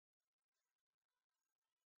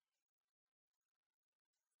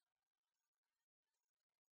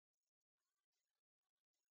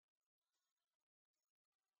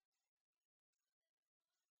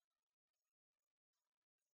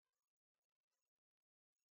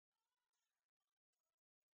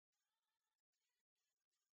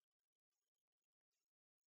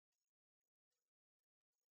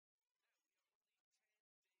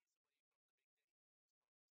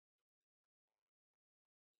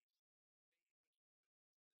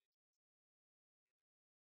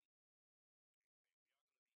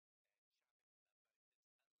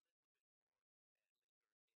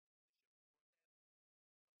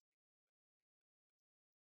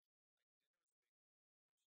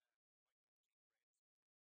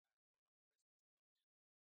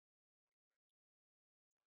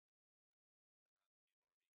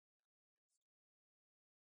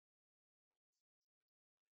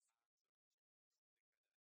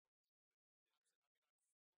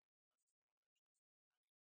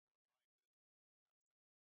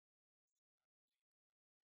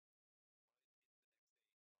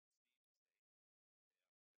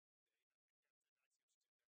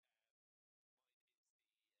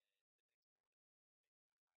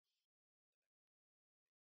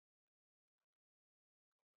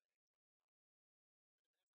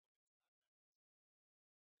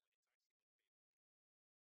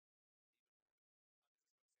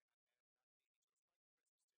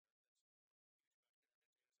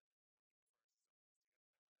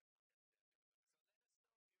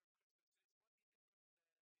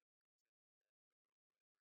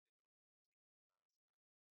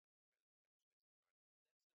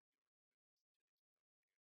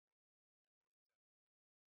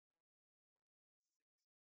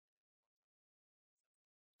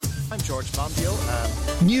I'm George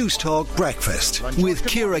Monbiot. News Talk Breakfast with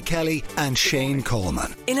Ciara Kelly and Shane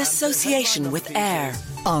Coleman. In association with AIR.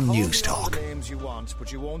 On News Talk. The names you want,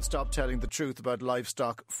 but you won't stop telling the truth about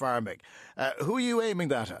livestock farming. Who are you aiming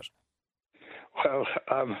that at? Well,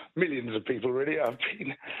 millions of people, really. I've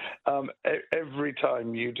been every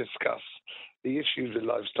time you discuss the issues with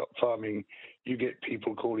livestock farming, you get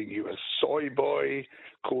people calling you a soy boy,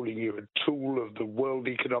 calling you a tool of the World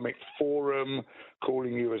Economic Forum,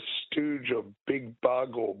 calling you a stooge or big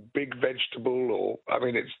bug or big vegetable, or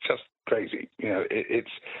it's just crazy.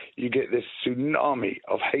 You get this tsunami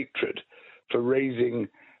of hatred for raising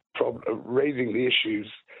the issues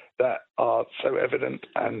that are so evident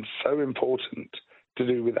and so important to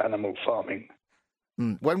do with animal farming.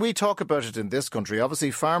 When we talk about it in this country, obviously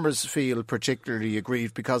farmers feel particularly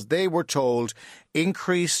aggrieved because they were told,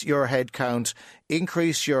 increase your head count,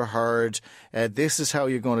 increase your herd, this is how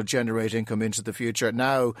you're going to generate income into the future.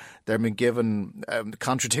 Now they've been given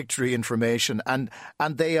contradictory information and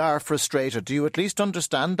they are frustrated. Do you at least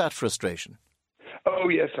understand that frustration? Oh,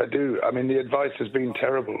 yes, I do. The advice has been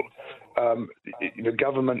terrible.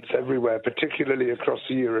 Governments everywhere, particularly across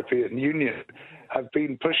the European Union, have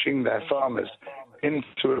been pushing their farmers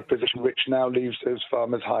into a position which now leaves those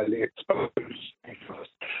farmers highly exposed.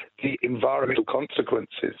 The environmental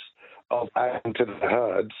consequences of adding to the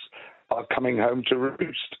herds are coming home to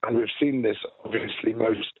roost. And we've seen this obviously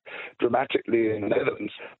most dramatically in the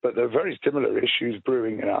Netherlands, but there are very similar issues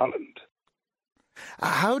brewing in Ireland.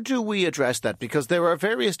 How do we address that? Because there are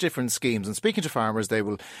various different schemes, and speaking to farmers, they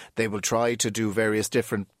will try to do various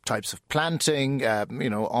different types of planting,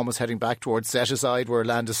 almost heading back towards set-aside, where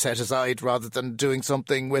land is set aside rather than doing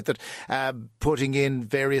something with it, putting in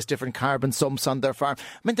various different carbon sumps on their farm.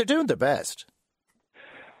 They're doing their best.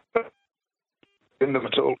 In them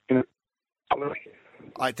at all,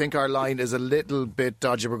 I think our line is a little bit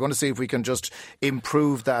dodgy. We're going to see if we can just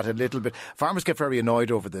improve that a little bit. Farmers get very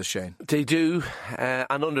annoyed over this, Shane. They do, and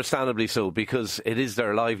understandably so, because it is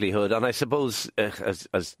their livelihood. And I suppose,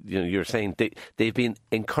 as you're saying, they've been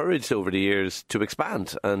encouraged over the years to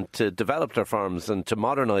expand and to develop their farms and to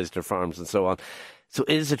modernise their farms and so on. So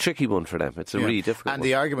it is a tricky one for them. It's a really difficult one. And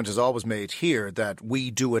the argument is always made here that we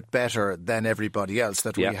do it better than everybody else,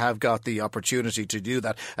 that we have got the opportunity to do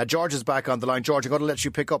that. George is back on the line. George, I'm going to let you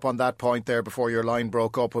pick up on that point there before your line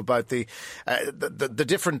broke up about the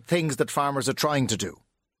different things that farmers are trying to do.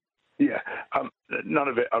 Yeah, none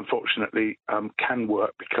of it, unfortunately, can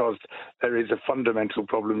work because there is a fundamental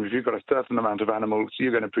problem. If you've got a certain amount of animals,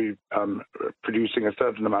 you're going to be producing a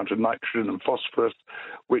certain amount of nitrogen and phosphorus,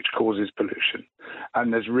 which causes pollution.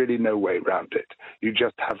 And there's really no way around it. You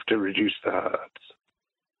just have to reduce the herds.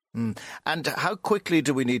 And how quickly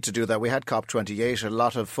do we need to do that? We had COP28, a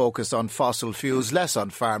lot of focus on fossil fuels, less on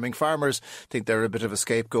farming. Farmers think they're a bit of a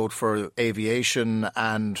scapegoat for aviation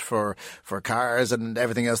and for cars and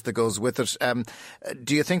everything else that goes with it.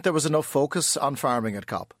 Do you think there was enough focus on farming at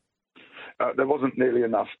COP? There wasn't nearly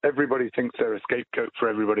enough. Everybody thinks they're a scapegoat for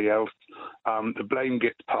everybody else. The blame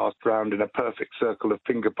gets passed around in a perfect circle of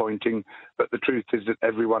finger pointing, but the truth is that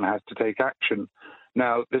everyone has to take action.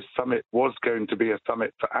 Now, this summit was going to be a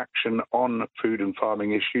summit for action on food and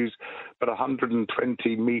farming issues, but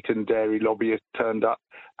 120 meat and dairy lobbyists turned up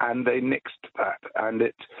and they nixed that, and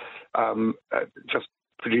it just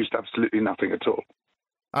produced absolutely nothing at all.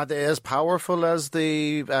 Are they as powerful as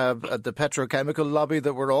the petrochemical lobby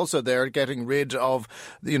that were also there, getting rid of,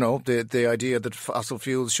 the idea that fossil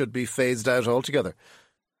fuels should be phased out altogether?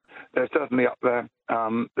 They're certainly up there.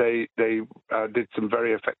 They did some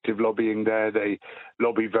very effective lobbying there. They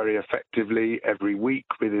lobby very effectively every week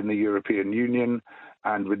within the European Union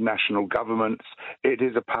and with national governments. It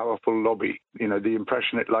is a powerful lobby. The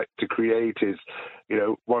impression it likes to create is,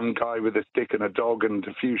 one guy with a stick and a dog and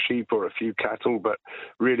a few sheep or a few cattle. But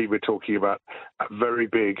really, we're talking about a very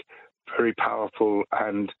big, very powerful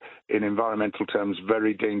and, in environmental terms,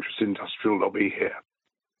 very dangerous industrial lobby here.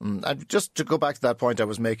 And just to go back to that point I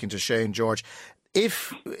was making to Shane, George,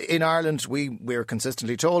 if in Ireland we're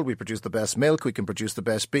consistently told we produce the best milk, we can produce the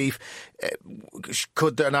best beef,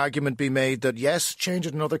 could an argument be made that yes, change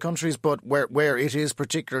it in other countries, but where it is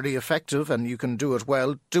particularly effective and you can do it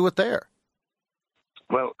well, do it there?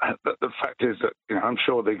 Well, the fact is that I'm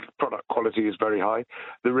sure the product quality is very high.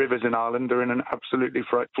 The rivers in Ireland are in an absolutely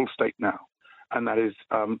frightful state now, and that is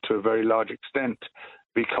to a very large extent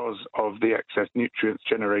because of the excess nutrients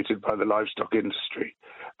generated by the livestock industry.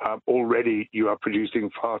 already you are producing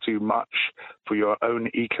far too much for your own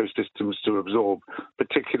ecosystems to absorb,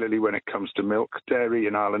 particularly when it comes to milk. Dairy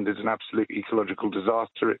in Ireland is an absolute ecological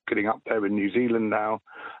disaster. It's getting up there in New Zealand now,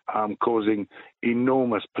 causing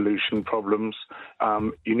enormous pollution problems.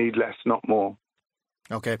 You need less, not more.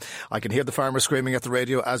 OK, I can hear the farmers screaming at the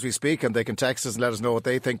radio as we speak, and they can text us and let us know what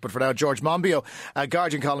they think. But for now, George Monbiot, a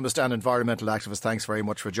Guardian columnist and environmental activist, thanks very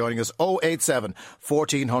much for joining us. 087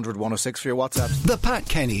 1400 106 for your WhatsApp. The Pat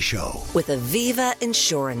Kenny Show with Aviva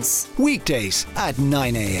Insurance. Weekdays at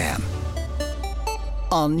 9 a.m.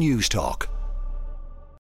 on News Talk.